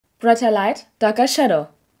Brighter Light, Darker Shadow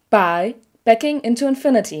by Backing into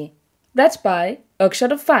Infinity. Read by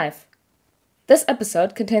Oakshot of 5. This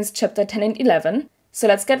episode contains Chapter 10 and 11, so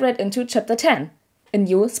let's get right into Chapter 10, a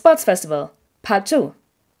new sports festival, Part 2.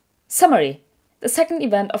 Summary. The second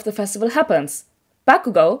event of the festival happens.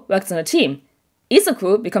 Bakugo works on a team.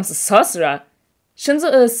 Izuku becomes a sorcerer.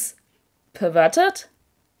 Shinzo is perverted?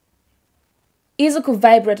 Izuku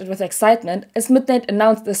vibrated with excitement as Midnight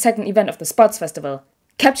announced the second event of the sports festival.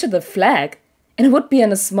 Capture the flag! And it would be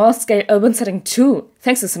in a small-scale urban setting too,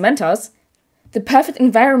 thanks to Cementos. The perfect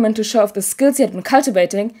environment to show off the skills he had been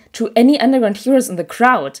cultivating to any underground heroes in the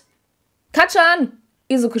crowd. Kachan!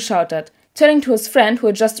 Izuku shouted, turning to his friend who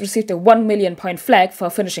had just received a 1 million point flag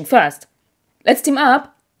for finishing first. Let's team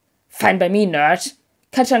up! Fine by me, nerd.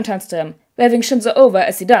 Kachan turns to him, waving Shinzo over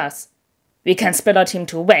as he does. We can split our team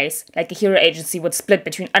two ways, like a hero agency would split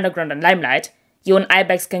between Underground and Limelight. You and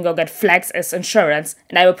Ibex can go get flags as insurance,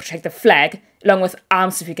 and I will protect the flag, along with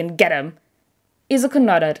arms if you can get them. Izuku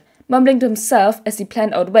nodded, mumbling to himself as he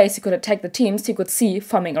planned out ways he could attack the teams he could see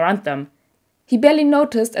forming around them. He barely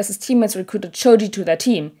noticed as his teammates recruited Choji to their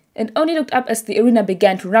team, and only looked up as the arena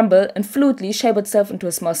began to rumble and fluidly shape itself into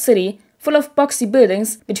a small city full of boxy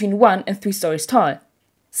buildings between 1 and 3 stories tall.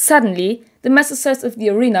 Suddenly, the massive size of the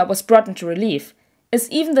arena was brought into relief, as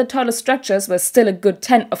even the tallest structures were still a good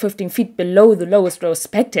 10 or 15 feet below the lowest row of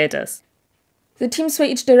spectators. The teams were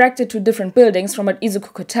each directed to different buildings from what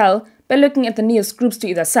Izuku could tell by looking at the nearest groups to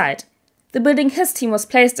either side. The building his team was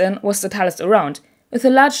placed in was the tallest around, with a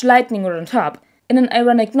large lightning rod on top, in an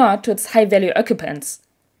ironic nod to its high-value occupants.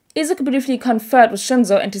 Izuku briefly conferred with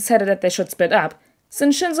Shinzo and decided that they should split up,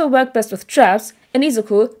 since Shinzo worked best with traps and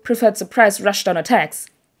Izuku preferred surprise rushdown attacks.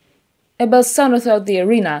 A bell sounded throughout the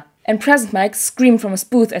arena, and Present Mike screamed from his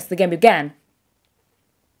booth as the game began.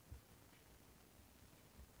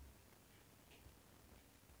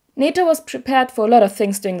 Neto was prepared for a lot of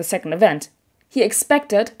things during the second event. He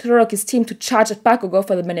expected Todoroki's team to charge at Bakugo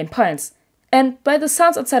for the million points, and by the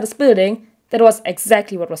sounds outside his building, that was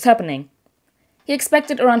exactly what was happening. He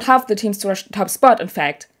expected around half the teams to rush the top spot, in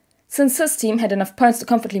fact. Since his team had enough points to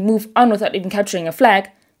comfortably move on without even capturing a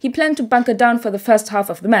flag, he planned to bunker down for the first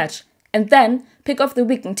half of the match, and then pick off the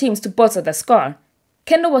weakened teams to bolster their score.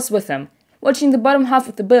 Kendo was with him, watching the bottom half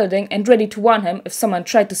of the building and ready to warn him if someone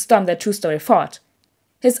tried to storm their two-story fort.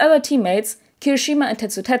 His other teammates, Kirishima and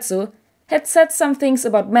Tetsu, had said some things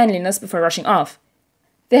about manliness before rushing off.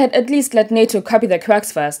 They had at least let Neto copy their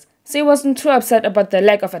quirks first, so he wasn't too upset about their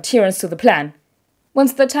lack of adherence to the plan.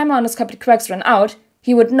 Once the timer on his copied quirks ran out,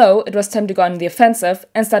 he would know it was time to go on the offensive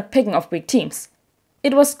and start picking off weak teams.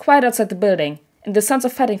 It was quiet outside the building, and the sounds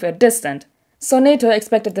of fighting were distant, so Neto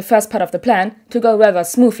expected the first part of the plan to go rather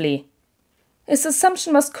smoothly. His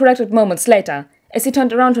assumption was corrected moments later, as he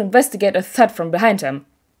turned around to investigate a thud from behind him.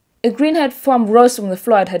 A green-haired form rose from the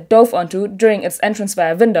floor it had dove onto during its entrance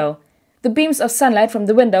via a window, the beams of sunlight from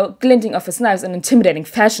the window glinting off his knives in intimidating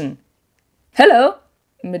fashion. Hello?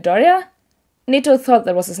 Midoriya? Neto thought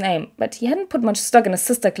that was his name, but he hadn't put much stock in his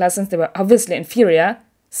sister class since they were obviously inferior.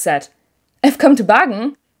 Said, I've come to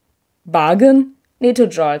bargain. Bargain? Neto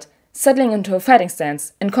drawled, settling into a fighting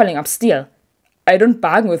stance and calling up Steel. I don't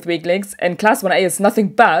bargain with weaklings, and Class 1A is nothing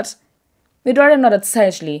but… Midoriya nodded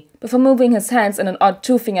sagely, before moving his hands in an odd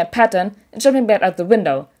two-fingered pattern and jumping back out the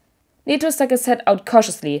window. Neto stuck his head out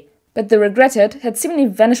cautiously, but the regretted had seemingly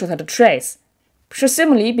vanished without a trace.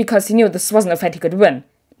 Presumably because he knew this wasn't a fight he could win.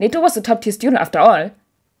 Neto was a top-tier student after all.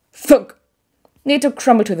 Thunk! Neto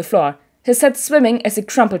crumbled to the floor, his head swimming as he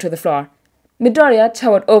crumpled to the floor. Midoriya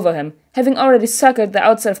towered over him, having already circled the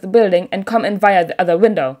outside of the building and come in via the other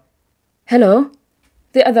window. Hello?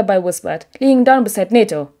 The other boy whispered, leaning down beside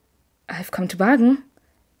Neto. I've come to bargain.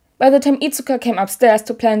 By the time Itsuka came upstairs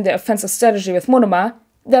to plan their offensive strategy with Monoma,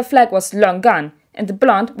 their flag was long gone, and the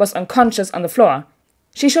blonde was unconscious on the floor.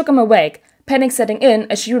 She shook him awake, panic setting in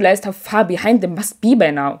as she realized how far behind they must be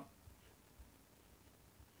by now.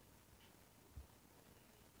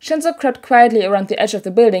 Shinzo crept quietly around the edge of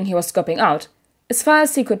the building he was scoping out. As far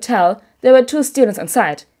as he could tell, there were 2 students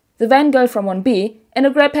inside, the Vine girl from 1B and a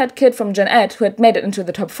grey-haired kid from Gen Ed who had made it into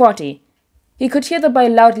the top 40. He could hear the boy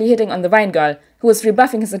loudly hitting on the Vine girl, who was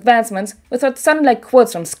rebuffing his advancements with what sounded like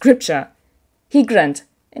quotes from scripture. He grinned.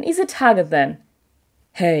 An easy target then.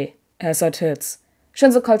 Hey, I saw tits.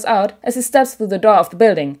 Shinzo calls out as he steps through the door of the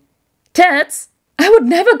building. Tits? I would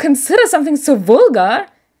never consider something so vulgar!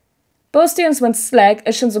 Both students went slack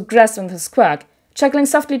as Shinzo grasped with his quirk, chuckling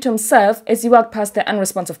softly to himself as he walked past their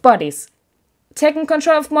unresponsive bodies. Taking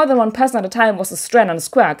control of more than one person at a time was a strain on his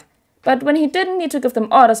quirk, but when he didn't need to give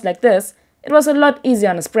them orders like this, it was a lot easier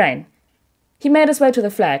on his brain. He made his way to the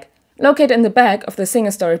flag, located in the back of the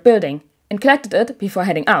single-story building, and collected it before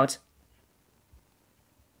heading out.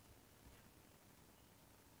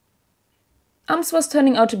 Arms was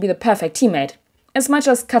turning out to be the perfect teammate, as much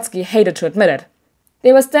as Katsuki hated to admit it.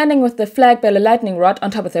 They were standing with the flag by the lightning rod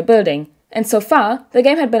on top of their building, and so far, the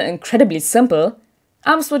game had been incredibly simple.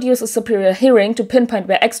 Arms would use his superior hearing to pinpoint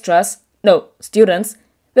where students,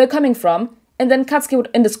 were coming from, and then Katsuki would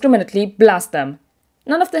indiscriminately blast them.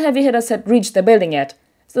 None of the heavy hitters had reached their building yet,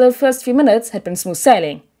 so the first few minutes had been smooth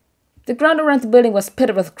sailing. The ground around the building was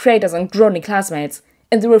pitted with craters and groaning classmates,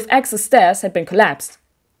 and the roof access stairs had been collapsed.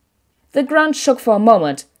 The ground shook for a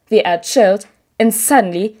moment, the air chilled, and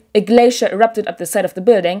suddenly a glacier erupted up the side of the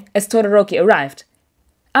building as Todoroki arrived.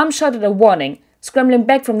 Arm shouted a warning, scrambling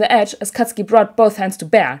back from the edge as Katsuki brought both hands to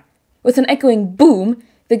bear. With an echoing boom,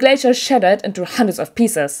 the glacier shattered into hundreds of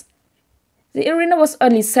pieces. The arena was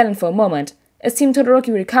oddly silent for a moment, as Team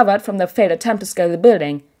Todoroki recovered from their failed attempt to scale the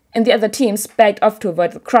building, and the other teams backed off to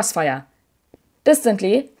avoid the crossfire.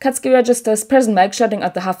 Distantly, Katsuki registers prison mic shouting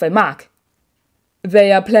at the halfway mark.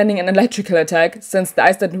 "They are planning an electrical attack, since the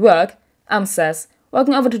ice didn't work," Arm says,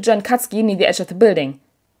 walking over to join Katsuki near the edge of the building.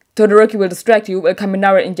 "Todoroki will distract you while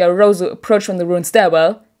Kaminari and Yaoyorozu approach from the ruined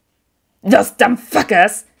stairwell." "Those dumb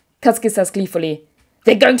fuckers!" Katsuki says gleefully.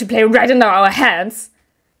 "They're going to play right into our hands!"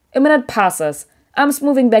 A minute passes, Arms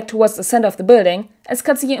moving back towards the center of the building, as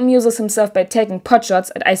Katsuki amuses himself by taking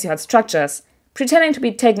potshots at icy hot structures, pretending to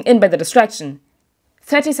be taken in by the distraction.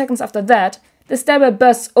 30 seconds after that, the stairwell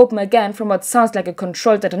bursts open again from what sounds like a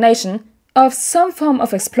controlled detonation of some form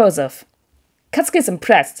of explosive. Katsuki is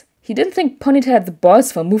impressed. He didn't think Ponytail had the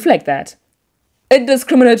balls for a move like that.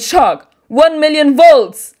 "Indiscriminate shock! 1,000,000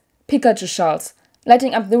 volts!" Pikachu shouts,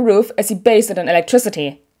 lighting up the roof as he bathes it in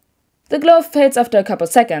electricity. The glow fades after a couple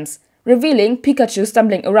seconds, revealing Pikachu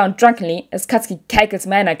stumbling around drunkenly as Katsuki cackles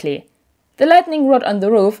maniacally. The lightning rod on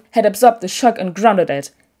the roof had absorbed the shock and grounded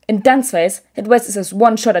it, and Danceface had wasted his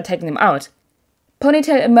one shot at taking him out.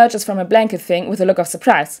 Ponytail emerges from a blanket thing with a look of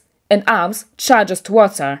surprise, and Arms charges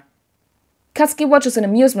towards her. Katsuki watches in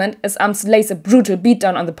amusement as Arms lays a brutal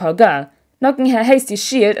beatdown on the poor girl, knocking her hasty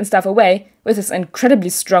shield and staff away with his incredibly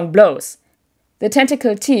strong blows. The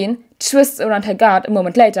tentacled teen twists around her guard a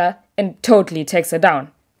moment later and totally takes her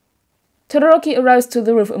down. Todoroki arrives to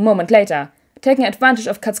the roof a moment later, taking advantage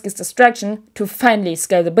of Katsuki's distraction to finally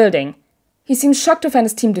scale the building. He seems shocked to find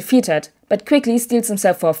his team defeated, but quickly steels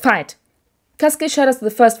himself for a fight. Katsuki shatters the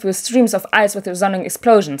first few streams of ice with resounding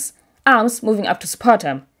explosions, Arms moving up to support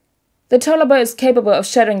him. The taller boy is capable of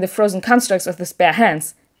shattering the frozen constructs with his bare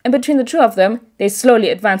hands, and between the two of them, they slowly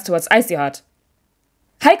advance towards Icy Hot.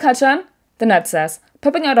 "Hi, Kachan," the nerd says,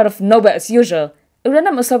 popping out of nowhere as usual, a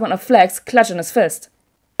random assortment of flags clutched in his fist.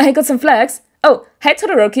 "I got some flags. Oh, hi,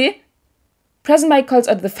 Todoroki." Present Mike calls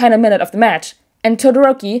out the final minute of the match, and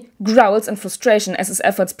Todoroki growls in frustration as his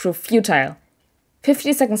efforts prove futile.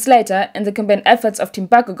 50 seconds later, and the combined efforts of Team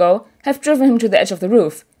Bakugo have driven him to the edge of the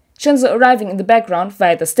roof, Shinzo arriving in the background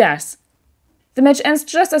via the stairs. The match ends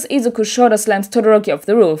just as Izuku shoulder slams Todoroki off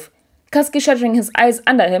the roof, Katsuki shattering his eyes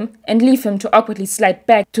under him and leave him to awkwardly slide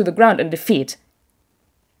back to the ground in defeat.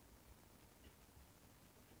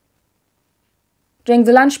 During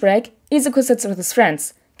the lunch break, Izuku sits with his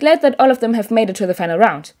friends, glad that all of them have made it to the final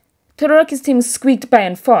round. Todoroki's team squeaked by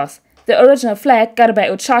in fourth, the original flag guarded by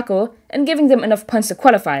Ochako and giving them enough points to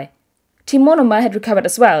qualify. Team Monoma had recovered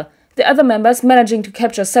as well, the other members managing to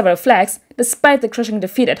capture several flags despite the crushing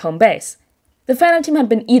defeat at home base. The final team had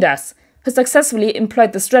been Iida's, who successfully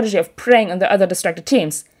employed the strategy of preying on the other distracted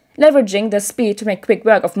teams, leveraging their speed to make quick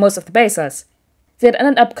work of most of the bases. They had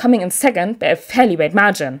ended up coming in second by a fairly wide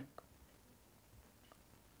margin.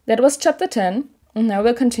 That was Chapter 10, and now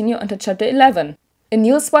we'll continue on to Chapter 11, A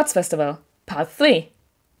New Sports Festival, Part 3.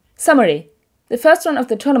 Summary. The first round of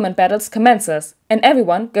the tournament battles commences, and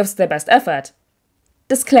everyone gives their best effort.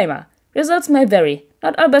 Disclaimer. Results may vary.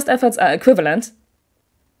 Not all best efforts are equivalent.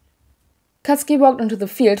 Katsuki walked onto the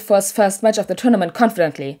field for his first match of the tournament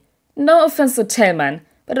confidently. No offense to Tailman,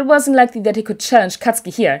 but it wasn't likely that he could challenge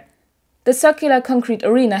Katsuki here. The circular concrete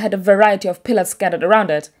arena had a variety of pillars scattered around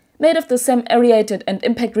it, made of the same aerated and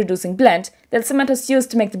impact-reducing blend that cementers used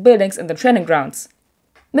to make the buildings in the training grounds.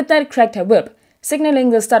 Midnight cracked her whip, signaling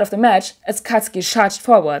the start of the match as Katsuki charged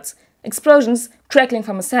forwards, explosions crackling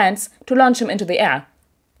from his hands to launch him into the air.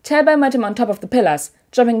 Tailboy met him on top of the pillars,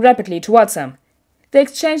 jumping rapidly towards him. They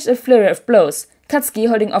exchanged a flurry of blows, Katsuki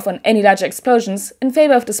holding off on any larger explosions in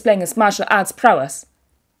favor of displaying his martial arts prowess.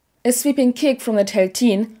 A sweeping kick from the tail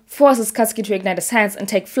teen forces Katsuki to ignite his hands and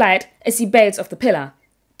take flight as he bails off the pillar.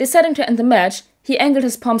 Deciding to end the match, he angled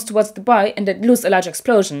his palms towards the boy and let loose a large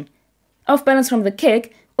explosion. Off balance from the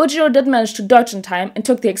kick, Ujiro did manage to dodge in time and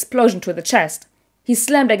took the explosion to the chest. He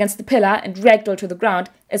slammed against the pillar and ragdolled to the ground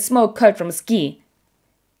as smoke curled from his gi.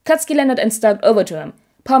 Katsuki landed and stalked over to him,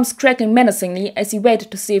 palms crackling menacingly as he waited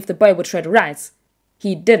to see if the boy would try to rise.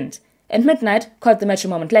 He didn't, and Midnight called the match a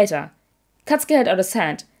moment later. Katsuki held out his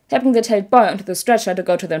hand, helping the tailed boy onto the stretcher to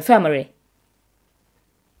go to the infirmary.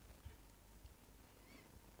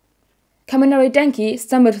 Kaminari Denki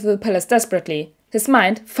stumbled through the pillars desperately, his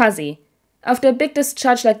mind fuzzy. After a big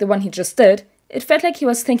discharge like the one he just did, it felt like he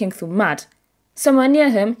was thinking through mud. Somewhere near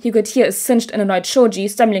him, he could hear a singed and annoyed Shoji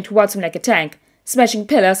stumbling towards him like a tank, smashing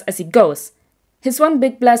pillars as he goes. His one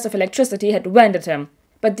big blast of electricity had winded him,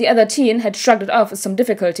 but the other teen had shrugged it off with some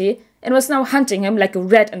difficulty and was now hunting him like a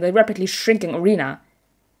rat in the rapidly shrinking arena.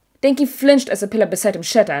 Denki flinched as the pillar beside him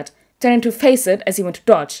shattered, turning to face it as he went to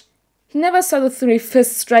dodge. He never saw the three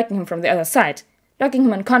fists striking him from the other side, knocking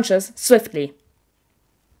him unconscious swiftly.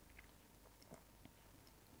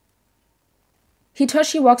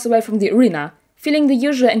 Hitoshi walks away from the arena, feeling the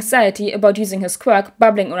usual anxiety about using his quirk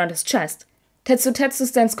bubbling around his chest. Tetsu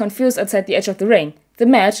stands confused outside the edge of the ring, the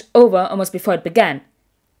match over almost before it began.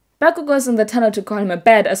 Bakugo is in the tunnel to call him a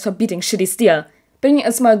badass for beating shitty steel, bringing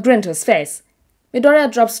a small grin to his face.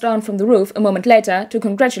 Midoriya drops down from the roof a moment later to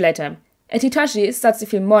congratulate him, and Hitoshi starts to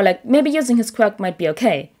feel more like maybe using his quirk might be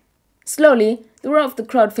okay. Slowly, the roar of the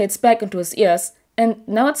crowd fades back into his ears, and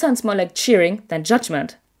now it sounds more like cheering than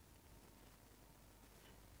judgment.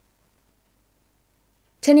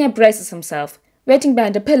 Tenya braces himself, waiting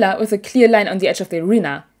behind a pillar with a clear line on the edge of the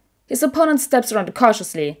arena. His opponent steps around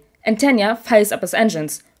cautiously, and Tenya fires up his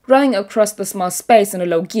engines, rowing across the small space in a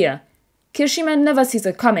low gear. Kirishima never sees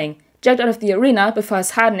it coming, jacked out of the arena before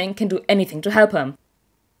his hardening can do anything to help him.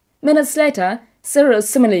 Minutes later, Zero is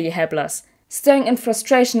similarly helpless, staring in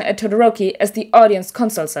frustration at Todoroki as the audience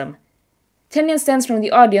consoles him. Tenya stands from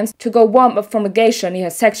the audience to go warm up from a geisha near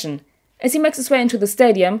his section. As he makes his way into the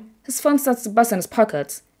stadium, his phone starts to buzz in his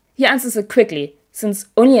pockets. He answers it quickly, since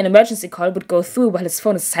only an emergency call would go through while his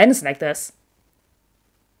phone is silenced like this.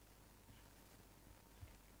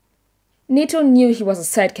 Neto knew he was a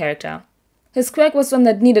side character. His quirk was one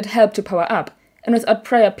that needed help to power up, and without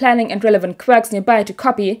prior planning and relevant quirks nearby to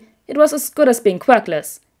copy, it was as good as being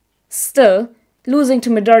quirkless. Still, losing to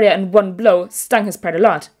Midoriya in one blow stung his pride a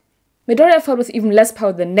lot. Midoriya fought with even less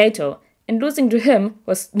power than Neto, and losing to him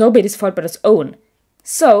was nobody's fault but his own.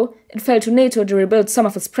 So, it fell to Neto to rebuild some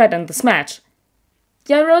of his pride in this match.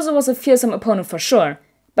 Yaoyorozu was a fearsome opponent for sure,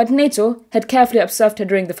 but Neto had carefully observed her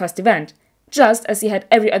during the first event, just as he had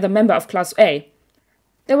every other member of Class A.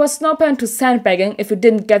 There was no point to sandbagging if you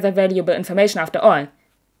didn't gather valuable information after all.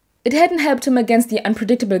 It hadn't helped him against the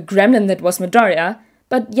unpredictable gremlin that was Midoriya,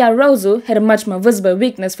 but Yaoyorozu had a much more visible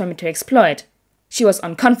weakness for me to exploit. She was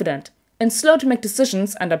unconfident, and slow to make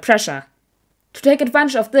decisions under pressure. To take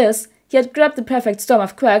advantage of this, he had grabbed the perfect storm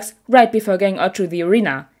of quirks right before going out through the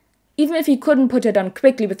arena. Even if he couldn't put her down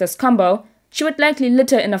quickly with this combo, she would likely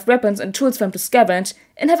litter enough weapons and tools for him to scavenge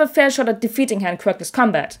and have a fair shot at defeating her in quirkless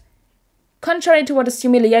combat. Contrary to what his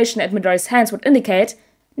humiliation at Midoriya's hands would indicate,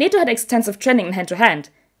 Neto had extensive training in hand-to-hand,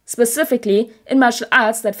 specifically in martial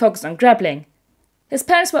arts that focused on grappling. His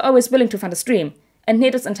parents were always willing to fund his dream, and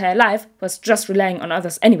Neto's entire life was just relying on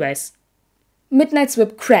others anyways. Midnight's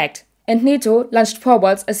whip cracked, and Neto lunged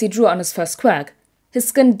forwards as he drew on his first quirk. His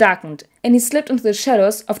skin darkened, and he slipped into the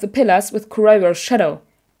shadows of the pillars with Kuroiro's shadow.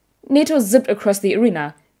 Neto zipped across the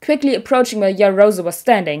arena, quickly approaching where Yaoyorozu was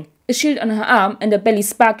standing, a shield on her arm and her belly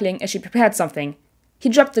sparkling as she prepared something. He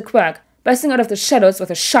dropped the quirk, bursting out of the shadows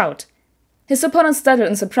with a shout. His opponent startled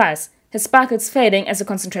in surprise, his sparkles fading as the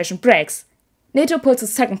concentration breaks. Neto pulls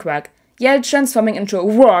his second quirk, yell transforming into a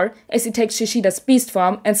roar as he takes Shishida's beast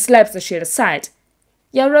form and slaps the shield aside.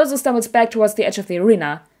 Yaoyorozu stumbles back towards the edge of the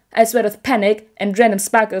arena, eyes red with panic and random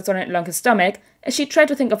sparkles running along his stomach as she tried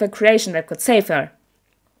to think of a creation that could save her.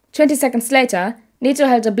 20 seconds later, Neto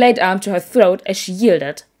held a blade arm to her throat as she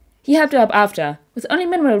yielded. He helped her up after, with only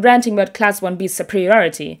minimal ranting about Class 1B's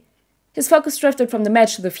superiority. His focus drifted from the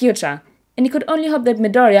match to the future, and he could only hope that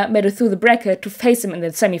Midoriya made it through the bracket to face him in the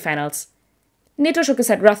semifinals. Neto shook his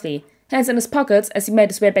head roughly, hands in his pockets as he made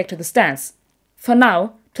his way back to the stands. For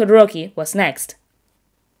now, Todoroki was next.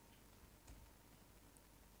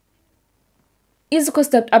 Izuku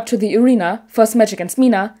stepped up to the arena for his match against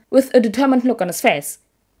Mina with a determined look on his face.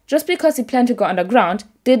 Just because he planned to go underground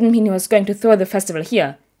didn't mean he was going to throw the festival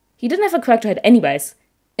here. He didn't have a quirk to hide anyways.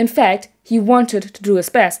 In fact, he wanted to do his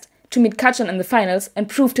best to meet Kachan in the finals and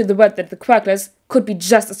prove to the world that the quirkless could be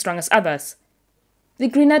just as strong as others. The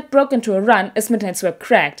Green Knight broke into a run as Midnight's whip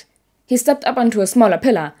cracked. He stepped up onto a smaller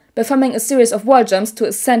pillar, performing a series of wall jumps to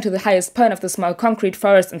ascend to the highest point of the small concrete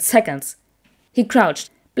forest in seconds. He crouched,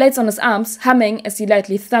 blades on his arms humming as he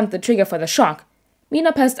lightly thumped the trigger for the shock.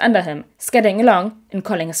 Mina passed under him, scattering along and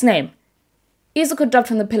calling his name. Izuku dropped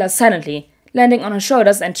from the pillar silently, landing on her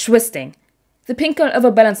shoulders and twisting. The pink girl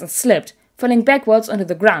overbalanced and slipped, falling backwards onto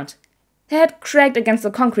the ground. Her head cracked against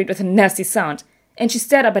the concrete with a nasty sound, and she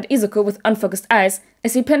stared up at Izuku with unfocused eyes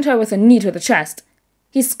as he pinned her with a knee to the chest.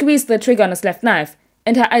 He squeezed the trigger on his left knife,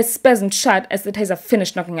 and her eyes spasmed shut as the taser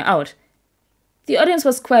finished knocking her out. The audience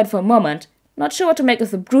was quiet for a moment, not sure what to make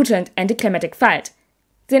of the brutal and anticlimactic fight.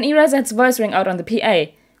 Then Eraserhead's voice rang out on the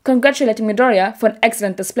PA, congratulating Midoriya for an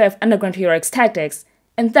excellent display of underground heroics tactics,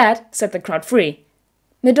 and that set the crowd free.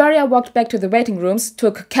 Midoriya walked back to the waiting rooms to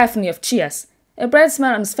a cacophony of cheers, a bright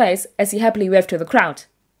smile on his face as he happily waved to the crowd.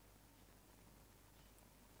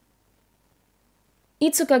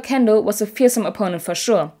 Itsuka Kendo was a fearsome opponent for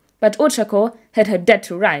sure, but Ochako had her dead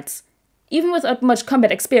to rights. Even without much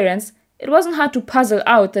combat experience, it wasn't hard to puzzle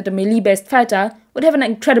out that a melee-based fighter would have an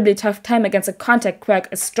incredibly tough time against a contact quirk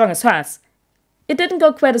as strong as hers. It didn't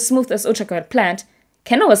go quite as smooth as Ochako had planned.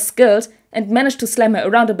 Kendo was skilled and managed to slam her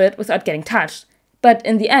around a bit without getting touched. But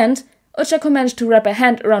in the end, Ochako managed to wrap her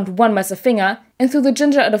hand around one massive finger and threw the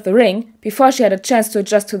ginger out of the ring before she had a chance to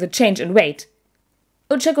adjust to the change in weight.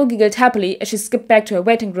 Ochako giggled happily as she skipped back to her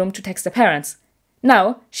waiting room to text her parents.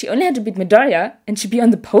 Now, she only had to beat Midoriya and she'd be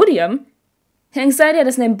on the podium. Her anxiety at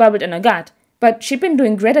his name bubbled in her gut, but she'd been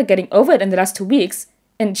doing great at getting over it in the last 2 weeks,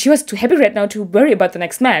 and she was too happy right now to worry about the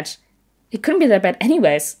next match. It couldn't be that bad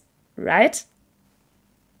anyways, right?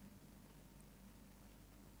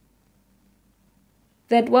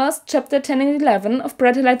 That was chapter 10 and 11 of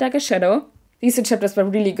Brighter Light Darker Shadow. These two chapters were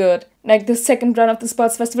really good. Like the second round of the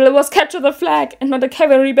sports festival, it was capture the flag and not a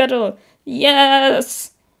cavalry battle.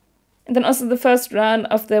 Yes! And then also the first round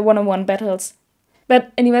of the one-on-one battles.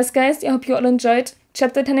 But anyways guys, I hope you all enjoyed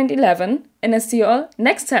chapter 10 and 11, and I'll see you all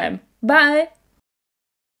next time. Bye!